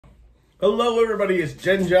Hello everybody, it's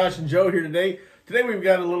Jen, Josh, and Joe here today. Today we've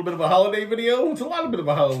got a little bit of a holiday video. It's a lot of bit of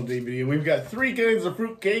a holiday video. We've got 3 kinds of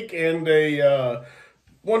fruit cake and a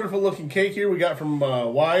wonderful looking cake here we got from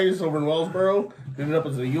Wise over in Wellsboro. Did it up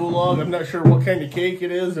as a Yule log. I'm not sure what kind of cake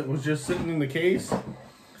it is. It was just sitting in the case.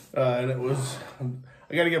 And it was,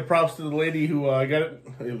 I got to give props to the lady who got it.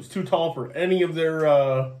 It was too tall for any of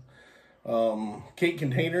their cake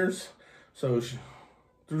containers. So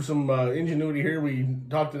through some ingenuity here, we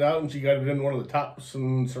talked it out and she got it in one of the tops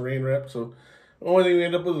and saran wrap. So the only thing we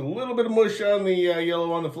ended up with was a little bit of mush on the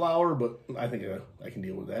yellow on the flour, but I think I can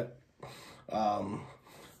deal with that.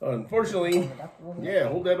 Unfortunately, yeah,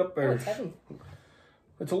 hold that up there. Oh, it's heavy.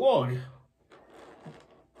 It's a log.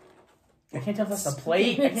 I can't tell if that's a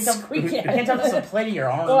plate. I can't tell if that's a plate of your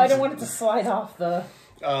arms. Oh, I don't want it to slide off the...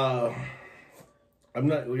 I'm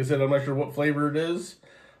not, like I said, I'm not sure what flavor it is.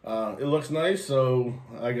 It looks nice, so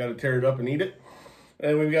I got to tear it up and eat it.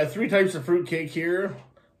 And we've got 3 types of fruit cake here.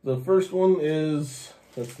 The first one is,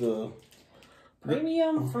 that's the...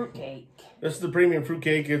 Premium fruit cake. This is the premium fruit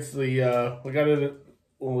cake. It's the, we got it at,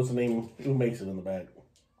 what's the name? Who makes it in the back?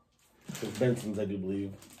 It's Benson's, I do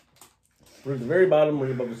believe. We're at the very bottom, right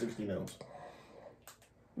above the 16 ounce.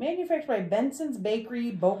 Manufactured by Benson's Bakery,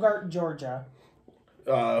 Bogart, Georgia.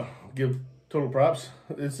 Give total props.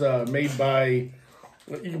 It's made by...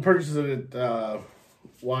 You can purchase it at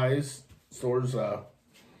Wise stores.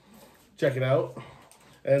 Check it out.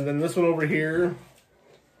 And then this one over here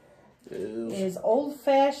is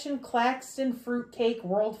old-fashioned Claxton fruit cake,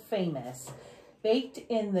 world famous. Baked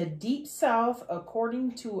in the deep south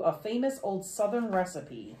according to a famous old southern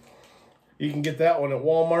recipe. You can get that one at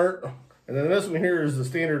Walmart. And then this one here is the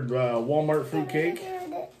standard Walmart fruit cake.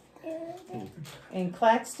 And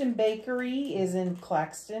Claxton Bakery is in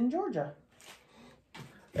Claxton, Georgia.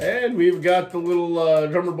 And we've got the little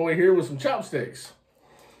drummer boy here with some chopsticks.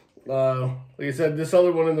 Like I said, this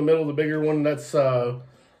other one in the middle, the bigger one, that's kind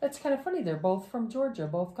of funny. They're both from Georgia,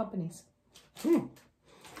 both companies.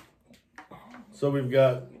 So we've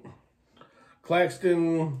got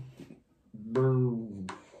Claxton,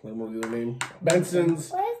 what was the other name?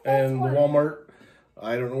 Benson's, and the Walmart.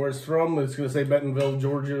 I don't know where it's from. It's going to say Bentonville,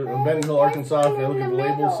 Georgia, or Bentonville, Arkansas. If you look at the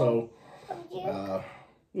label, so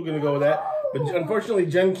we're going to go with that. But unfortunately,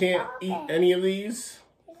 Jen can't eat any of these.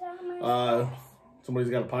 Somebody's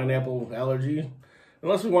got a pineapple allergy.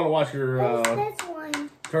 Unless we want to watch her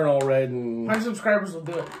turn all red and... 100 subscribers will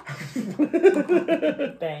do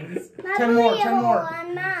it. Thanks. 10 more.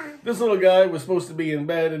 This little guy was supposed to be in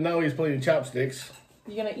bed, and now he's playing chopsticks.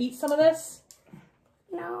 You gonna eat some of this?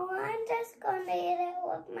 No, I'm just gonna eat it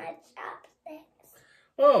with my chopsticks.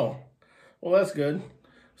 Oh, well, that's good.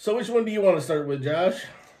 So which one do you want to start with, Josh?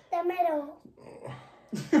 The middle.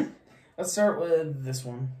 Let's start with this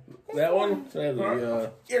one. That one?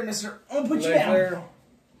 Here, mister. I'm gonna put you down. There.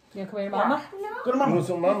 You gonna come here, Mama? No. Go to You Mama. want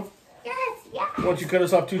some, Mom? Yes, yes. Why don't you cut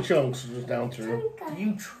us off 2 chunks just down through? Do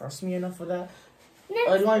you trust me enough for that?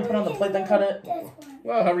 Next You want me to put it on the plate, then cut it? This one.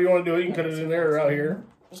 Well, however you want to do it. You can cut it in there or out here.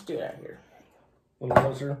 Just do it out here. A little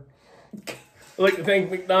closer. I'd like to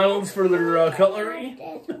thank McDonald's for their cutlery.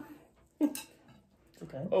 This one.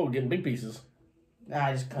 Okay. Oh, getting big pieces. Nah,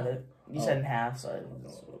 I just cut it. You said in half, so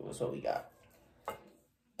that's what we got.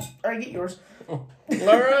 Alright, get yours. All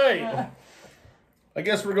right. I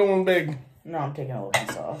guess we're going big. No, I'm taking a little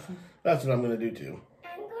piece off. That's what I'm going to do, too.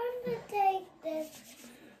 I'm going to take this.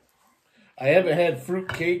 I haven't had fruit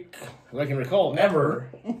cake, as I can recall, ever.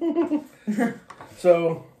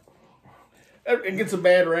 So, it gets a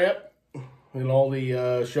bad rap in all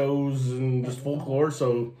the shows and just folklore,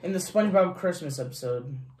 so... In the SpongeBob Christmas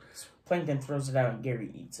episode, Plankton throws it out and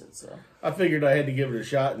Gary eats it, so... I figured I had to give it a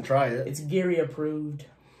shot and try it. It's Gary approved.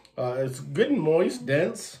 It's good and moist,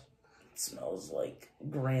 dense. It smells like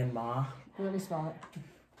grandma. Let me smell it.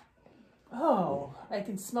 Oh, I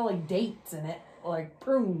can smell like dates in it, like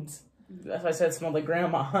prunes. That's why I said it smelled like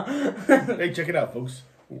grandma. Hey, check it out, folks.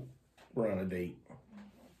 We're on a date.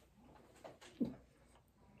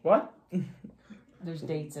 What? There's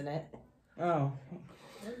dates in it. Oh.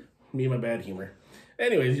 Me and my bad humor.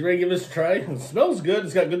 Anyways, you ready to give this a try? It smells good.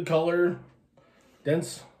 It's got good color.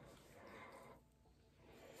 Dense.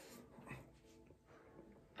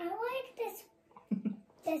 I like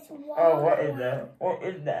this one. Oh, what is that? What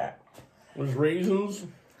is that? There's raisins.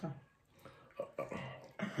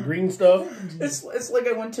 Green stuff. It's like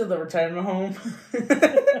I went to the retirement home. In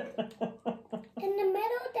the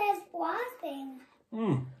middle, there's frosting.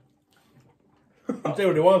 I'll tell you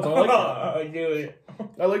what they want. I like that. I do it.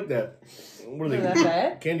 I like that. What are they? Is that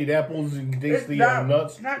bad? Candied apples and taste It's the not,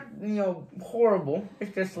 nuts. It's not, horrible.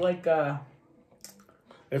 It's just like,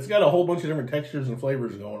 It's got a whole bunch of different textures and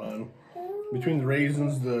flavors going on. between the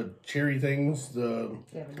raisins, the cherry things, the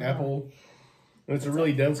apple. And it's a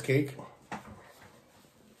really dense cake.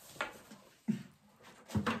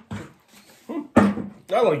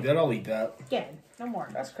 I like that. I'll eat that. Yeah, no more.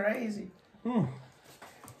 That's crazy.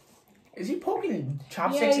 Is he poking Yeah,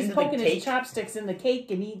 chopsticks he's into the poking cake? his chopsticks in the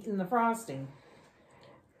cake and eating the frosting.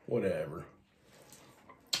 Whatever.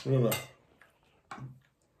 We'll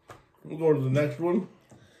go to the next one.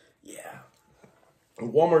 Yeah.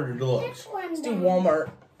 Walmart or Deluxe? This one. Let's do Walmart.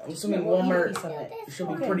 I'm assuming We'll eat a Walmart piece of it. should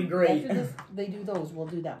be Okay, pretty great. After this, they do those, we'll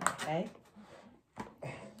do that one, okay?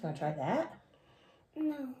 Wanna try that?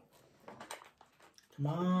 No. Come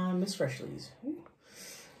on, Miss Freshlies.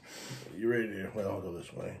 You ready to? Well, I'll go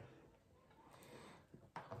this way.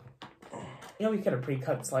 You know we could have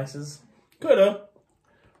pre-cut slices. Coulda.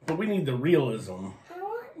 But we need the realism. I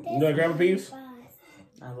want this. You want to grab a piece? first.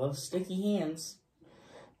 I love sticky hands.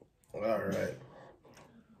 Alright.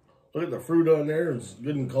 Look at the fruit on there. It's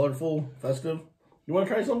good and colorful, festive. You want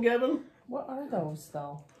to try some, Gavin? What are those,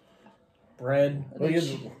 though? Bread. Well, Like,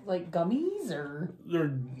 yes. like gummies, or? They're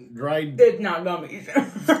dried. It's not gummies.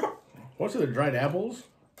 What's it? They're dried apples?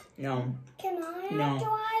 No. Can I have No.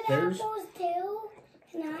 dried There's- apples too?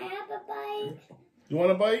 Can I have a bite? You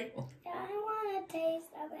want a bite? I want a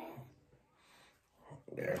taste of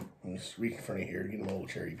it. There. Let me reach in front of here. Get a little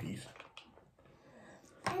cherry piece.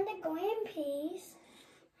 And a green piece.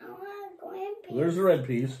 I want a green piece. There's the red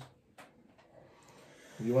piece.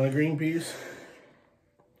 You want a green piece?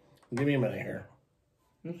 Give me a minute here.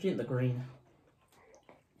 Let's get the green.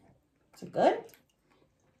 Is it good?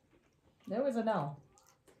 There was a no.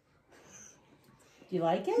 Do you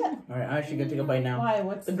like it? Alright, I actually gotta take a bite now. Why?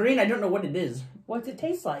 The green, I don't know what it is. What's it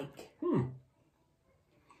taste like?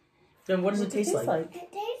 Then what does it What's taste like?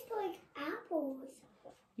 It tastes like apples.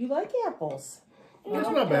 You like apples? It's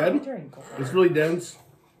not bad. Drink. It's really dense.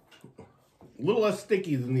 A little less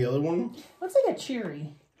sticky than the other one. Looks like a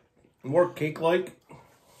cherry. More cake-like.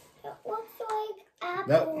 It looks like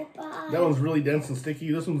apple pie. That one's really dense and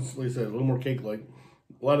sticky. This one's, like I said, a little more cake-like.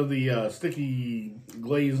 A lot of the sticky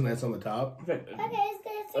glaze and that's on the top. What is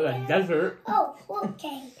this Okay, again? dessert. Oh, fruit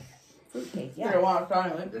cake. Fruitcake, Yeah, yeah. well, I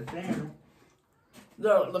like this thing.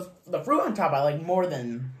 The fruit on top I like more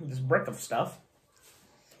than this brick of stuff.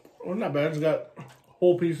 Well, not bad. It's got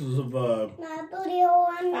whole pieces of My booty hole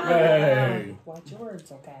on my hey, Watch your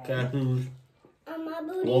words, okay? cashews, on my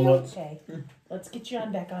booty hole. walnuts. Okay. Let's get you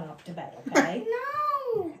on back on up to bed, okay?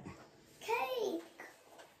 No. Cake.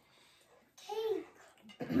 Cake.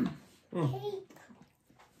 Cake.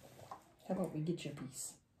 How about we get you a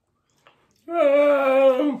piece?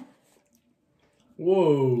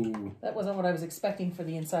 Whoa. That wasn't what I was expecting for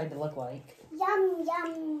the inside to look like. Yum,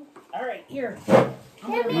 yum. All right, here. You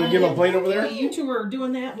gonna give him a plate over there? While you two are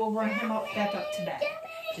doing that, we'll run him up back up to bed.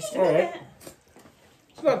 Just a All right. minute.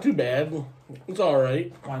 It's not too bad. It's all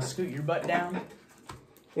right. Want to scoot your butt down?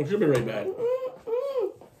 It should be right back.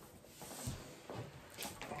 Mm-mm.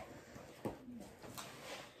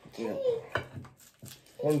 Yeah.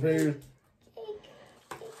 One piece.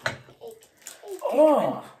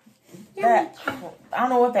 Oh, that I don't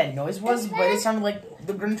know what that noise was, but it sounded like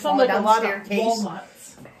the Grinch falling down the staircase.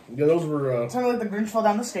 walnuts. Yeah, those were It sounded like the Grinch fell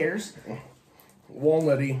down the stairs.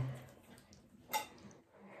 walnutty.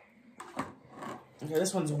 Okay,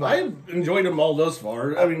 this one's I wet. enjoyed them all thus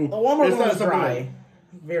far. I mean, The Walmart it's one not was something dry,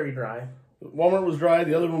 very dry. that- Walmart was dry.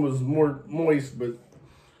 The other one was more moist, but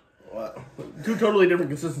two totally different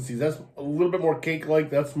consistencies. That's a little bit more cake-like.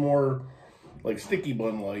 That's more like sticky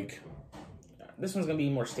bun-like. This one's gonna be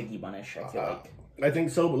more sticky bunish. I feel like. I think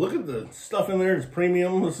so. But look at the stuff in there. It's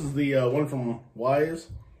premium. This is the one from Wise.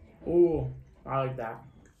 Ooh, I like that.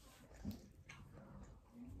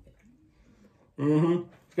 Mm-hmm.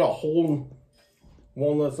 It's got whole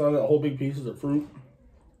walnuts on it, whole big pieces of fruit.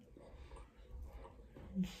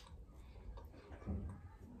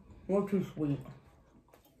 Not too sweet.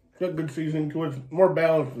 It's got good seasoning to it. It's more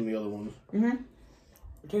balanced than the other ones.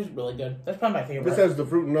 It tastes really good. That's probably my favorite. This has the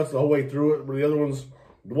fruit and nuts the whole way through it, where the other ones,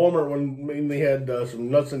 the Walmart one mainly had some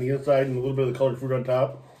nuts on the inside and a little bit of the colored fruit on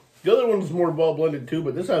top. The other one's more well blended too,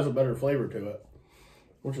 but this has a better flavor to it.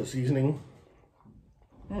 What's the seasoning?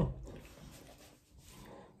 But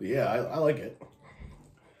yeah, I like it.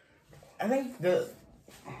 I think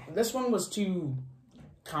this one was too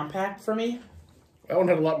compact for me. That one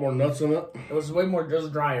had a lot more nuts in it. It was way more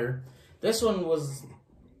just drier. This one was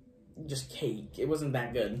just cake. It wasn't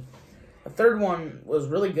that good. The third one was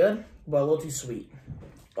really good, but a little too sweet.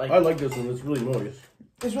 Like I like this one. It's really moist.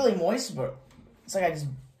 it's really moist, but it's like I just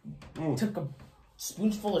took a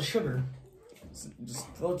spoonful of sugar. It's just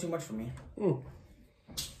a little too much for me.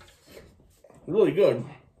 Really good.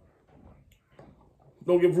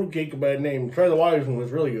 Don't give fruitcake a bad name. Try the Wise one.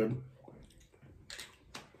 It's really good.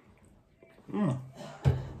 Mmm.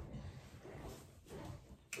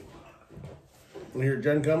 You hear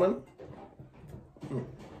Jen coming?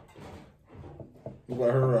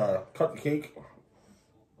 Let her cut the cake.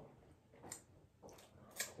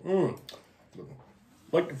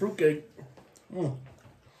 Like the fruitcake.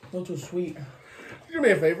 Not too sweet. Do me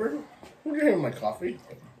a favor. Would you have my coffee?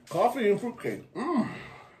 Coffee and fruitcake.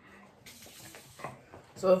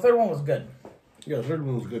 So the third one was good. Yeah, the third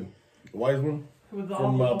one was good. The Wise one With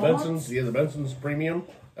from all the Benson's. Yeah, the Benson's Premium.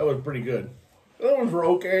 That was pretty good. The other ones were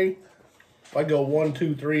okay. If I go 1,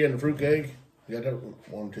 2, 3 in the fruitcake. Yeah, that was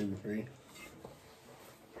 1, 2, 3.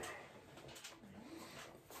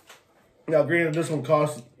 Now, granted, this one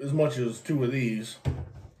costs as much as 2 of these.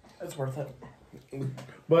 It's worth it.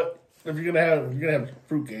 But if you're gonna have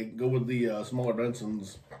fruitcake, go with the smaller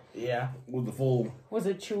Benson's. Yeah. With the full. Was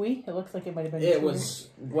it chewy? It looks like it might have been. It chewy. was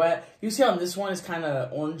wet. You see on this one is kind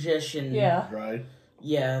of orangish and Dry.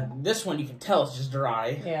 Yeah, this one you can tell it's just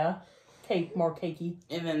dry. Yeah, more cakey.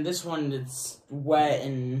 And then this one it's wet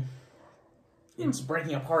and it's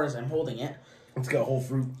breaking apart as I'm holding it. It's got whole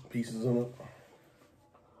fruit pieces in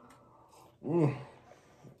it.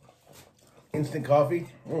 Instant coffee.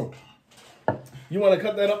 You want to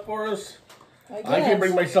cut that up for us? I can't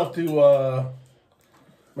bring myself to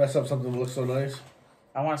mess up something that looks so nice.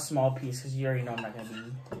 I want a small piece because you already know I'm not going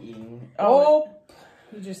to be eating. Oh,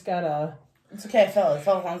 you just gotta. It's okay, it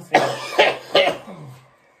fell on the face.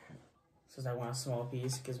 Says I want a small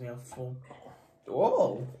piece, gives me a full.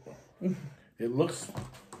 Whoa! It looks.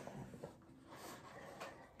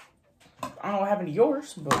 I don't know what happened to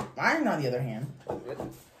yours, but mine, on the other hand.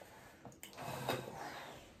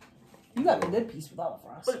 You got a good piece with all the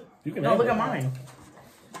frost. You can. No, look at mine.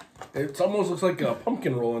 It almost looks like a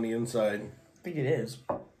pumpkin roll on the inside. I think it is.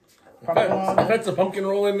 If that's a pumpkin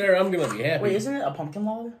roll in there, I'm gonna be happy. Wait, isn't it a pumpkin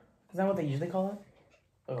log? Is that what they usually call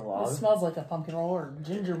it? Like a log? It smells like a pumpkin roll or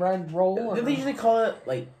gingerbread roll. Or Do they usually call it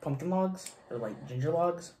like pumpkin logs or like ginger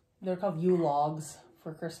logs? They're called Yule logs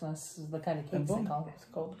for Christmas. Is the kind of cakes they call It's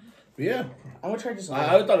called. Yeah. I'm gonna try just.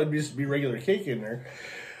 I thought it'd just be regular cake in there.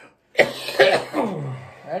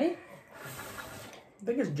 Ready? I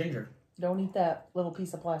think it's ginger. Don't eat that little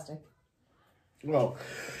piece of plastic. Well.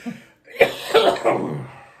 I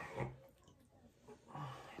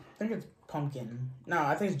think it's pumpkin. No,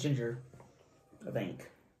 I think it's ginger. I think.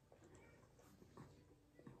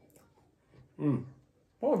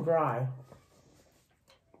 Oh, dry.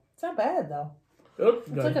 It's not bad though. It's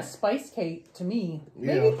It's like a spice cake to me.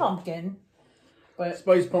 Maybe pumpkin, but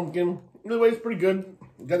spice pumpkin. Either way, it's pretty good.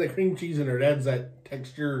 Got that cream cheese in there. It adds that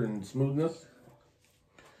texture and smoothness.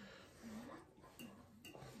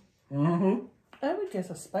 I would guess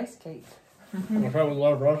a spice cake. Want to try with a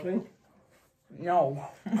lot of frosting? No.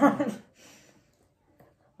 That's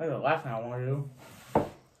the last thing I want to do.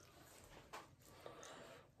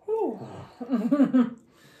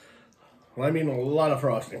 Well, I mean a lot of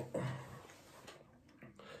frosting.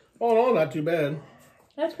 Oh no, not too bad.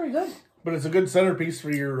 That's pretty good. But it's a good centerpiece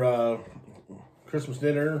for your Christmas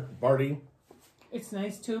dinner party. It's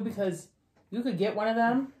nice too because you could get one of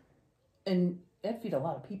them and that'd feed a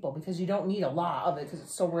lot of people because you don't need a lot of it because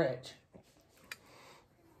it's so rich.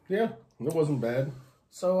 Yeah, it wasn't bad.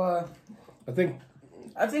 So, I think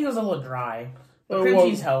it was a little dry. The Oh, cream well-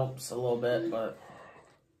 cheese helps a little bit, but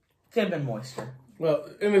it could have been moister. Well,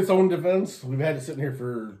 in its own defense, we've had it sitting here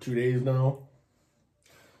for 2 days now.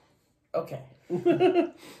 Okay.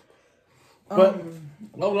 But,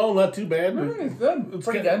 well, no, not too bad. It's good. It's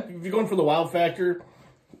Pretty got- good. If you're going for the wow factor,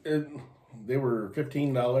 they were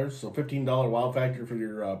 $15. So $15 wow factor for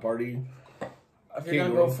your party. If you're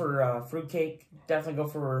going to go for fruitcake, definitely go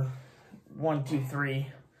for 1, 2, 3.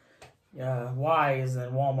 Wise,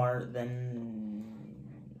 then Walmart, then...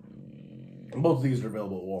 Both of these are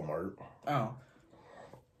available at Walmart. Oh.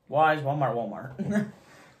 Wise, Walmart.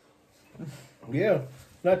 Yeah,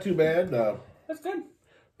 not too bad. That's good.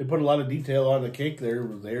 They put a lot of detail on the cake there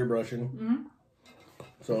with the airbrushing.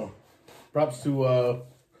 So, props to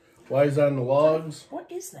Wise on the Logs.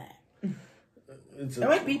 What is that? It's It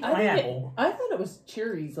might be pineapple. I thought it was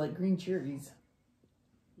cherries, like green cherries.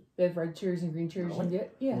 They have red cherries and green cherries you can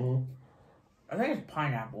get. Yeah, I think it's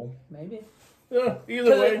pineapple. maybe. Yeah,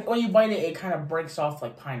 either way. When you bite it, it kind of breaks off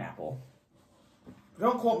like pineapple.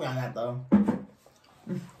 Don't quote me on that, though.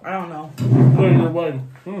 I don't know. Either one.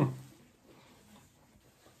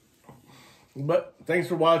 But thanks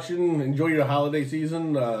for watching. Enjoy your holiday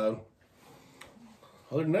season. Other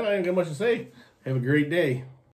than that, I ain't got much to say. Have a great day.